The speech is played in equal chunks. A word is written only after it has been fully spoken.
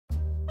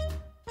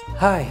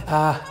Hi,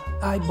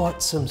 I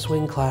bought some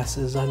swing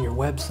classes on your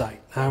website.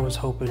 I was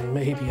hoping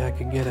maybe I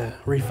could get a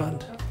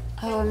refund.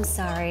 Oh, I'm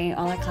sorry.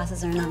 All our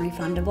classes are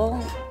non-refundable.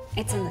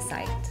 It's on the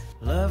site.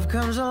 Love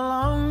comes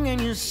along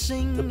and you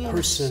sing the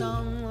person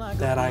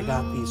that I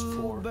got these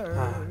for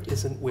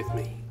isn't with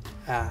me.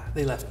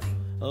 They left me.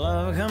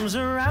 Love comes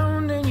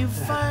around and you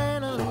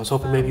find so I was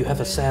hoping maybe you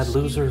have a sad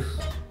loser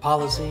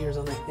policy or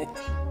something.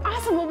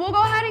 Awesome, well, we'll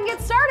go ahead and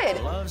get started.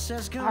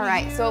 All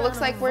right, so it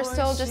looks like we're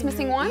still just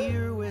missing one.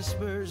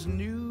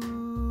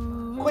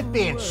 Quit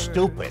being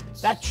stupid.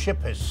 That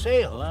ship has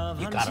sailed.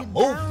 You gotta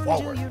move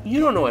forward. You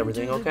don't know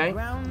everything, okay?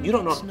 You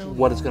don't know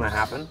what is gonna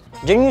happen.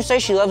 Didn't you say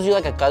she loves you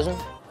like a cousin?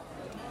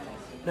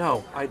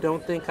 No, I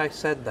don't think I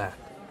said that.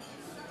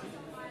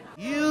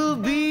 You'll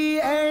be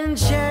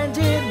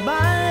enchanted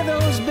by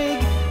those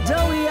big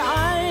doughy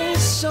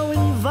eyes, so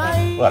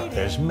inviting. Look,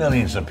 there's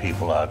millions of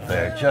people out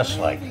there just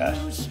like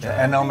us.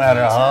 And no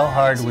matter how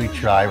hard we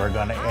try, we're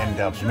gonna end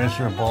up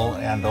miserable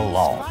and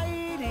alone.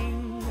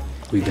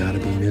 We gotta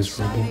be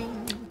miserable.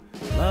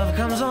 Love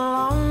comes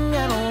along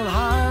and old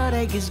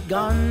heartache is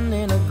gone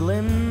in a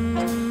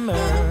glimmer.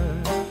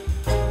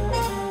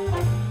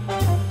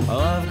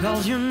 Love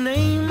calls your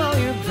name, all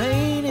your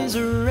pain is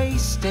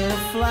erased in a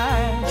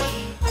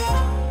flash.